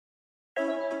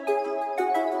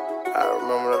I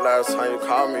remember the last time you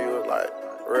called me, you was like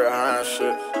real high and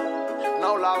shit.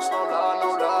 No loss, no love, no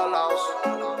love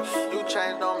lost. You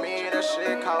changed on me, that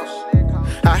shit cost.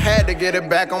 I had to get it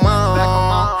back on my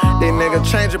own. These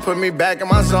niggas change it, put me back in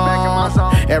my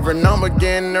zone. Every number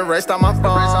getting erased on my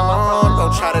phone.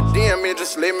 Don't try to DM me,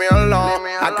 just leave me alone.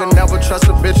 I could never trust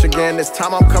a bitch again. This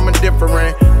time I'm coming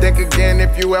different. Think again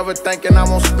if you ever thinking I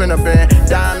won't spin a bin.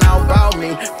 Dying out about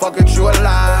me, fuck it, you a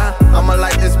lie. I'ma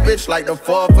like this bitch like the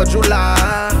 4th of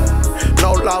July.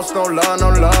 No loss, no love, no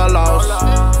love lost.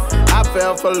 I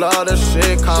fell for love, this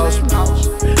shit cost me.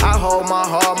 I hold my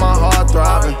heart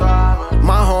throbbing.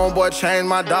 My homeboy changed,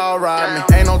 my dog robbed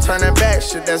me. Ain't no turning back,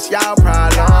 shit, that's y'all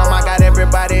problem. I got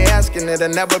everybody asking, it'll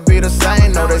never be the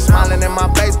same. No, they smiling in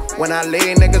my face when I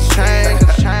leave, niggas change.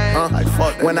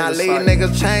 When I leave,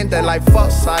 niggas change, they like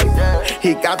fuck Cyko.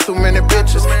 He got too many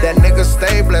bitches, that nigga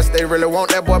stay blessed. They really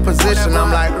want that boy position.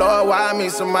 I'm like, Lord, why me?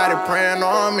 Somebody praying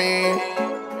on me.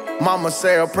 Mama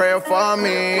say a prayer for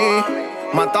me.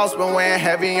 My thoughts been weighing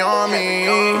heavy on me.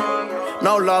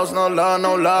 No loss, no love,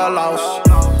 no love lost.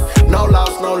 No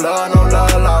loss, no love, no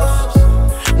love lost.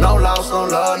 No loss, no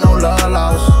love, no love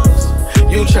lost.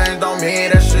 You changed on me,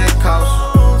 that shit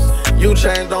cost. You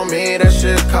changed on me, that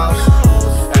shit cost.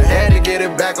 I had to get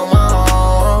it back on my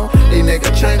own. These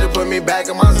niggas changed it, put me back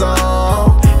in my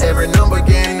zone. Every number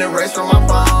getting erased from my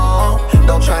phone.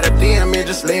 Don't try to DM me,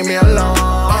 just leave me alone.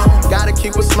 Gotta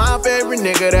keep a smile for every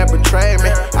nigga that betrayed me.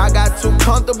 I got too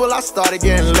comfortable, I started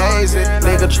getting lazy.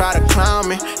 Nigga try to clown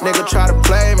me, nigga try to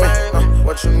play me.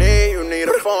 What you need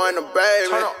a foreign a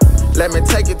baby. Let me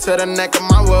take you to the neck of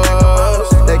my woods.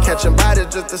 They catching bodies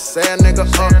just to say a nigga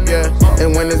up, yeah.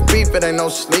 And when it's beef, it ain't no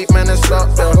sleep, man, it's up,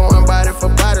 yeah. Going body for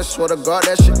body, swear to God,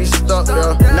 that shit be stuck,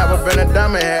 yeah. Never been a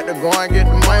dummy, had to go and get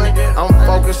the money. I'm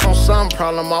focused on some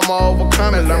problem, I'ma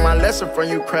overcome it. Learn my lesson from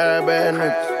you crab ass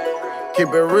niggas. Keep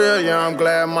it real, yeah, I'm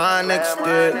glad my niggas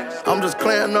did. I'm just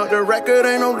clearing up the record,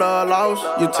 ain't no love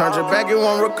lost. You turned your back, you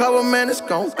won't recover, man, it's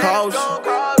gon' cost.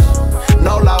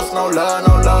 No loss, no love,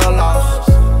 no love lost.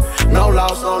 No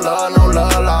loss, no love, no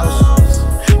love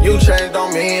lost. You changed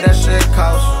on me, that shit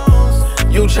cost.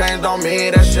 You changed on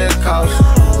me, that shit cost.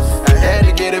 I had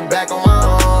to get it back on my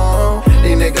own.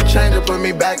 These niggas changed it, put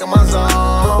me back in my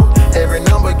zone. Every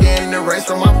number getting erased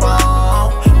from my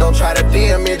phone. Don't try to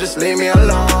DM me, just leave me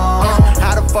alone.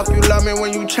 How the fuck you love me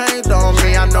when you changed on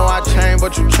me? I know I changed,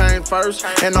 but you changed first.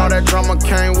 And all that drama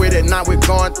came with it, now we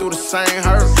going through the same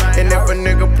hurt. And if a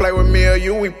nigga play with me or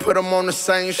you, we put them on the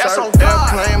same shirt.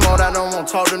 Airplane mode, I don't want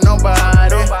to talk to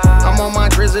nobody. I'm on my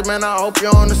grizzly, man, I hope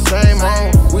you're on the same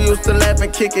home. We used to laugh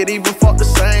and kick it, even fuck the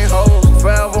same hoes.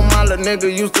 Forever my little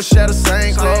nigga used to share the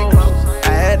same clothes.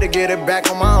 I had to get it back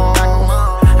on my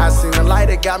own. I seen the light,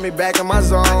 it got me back in my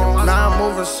zone. Now I'm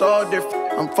moving so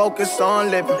different, I'm focused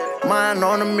on living. Mine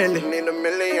on a million, need $1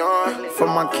 million. For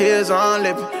my kids on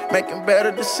living, making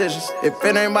better decisions. If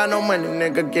it ain't about no money,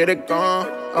 nigga, get it gone.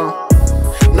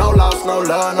 No loss, no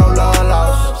love, no love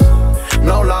lost.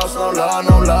 No loss, no love,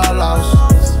 no love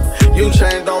lost. You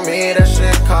changed on me, that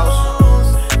shit cost.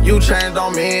 You changed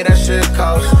on me, that shit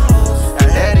cost. I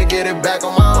had to get it back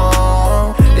on my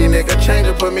own. These niggas changed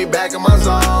it, put me back in my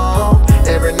zone.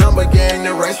 Every number getting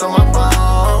erased on my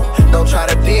phone. Don't try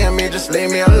to DM me, just leave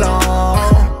me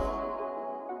alone.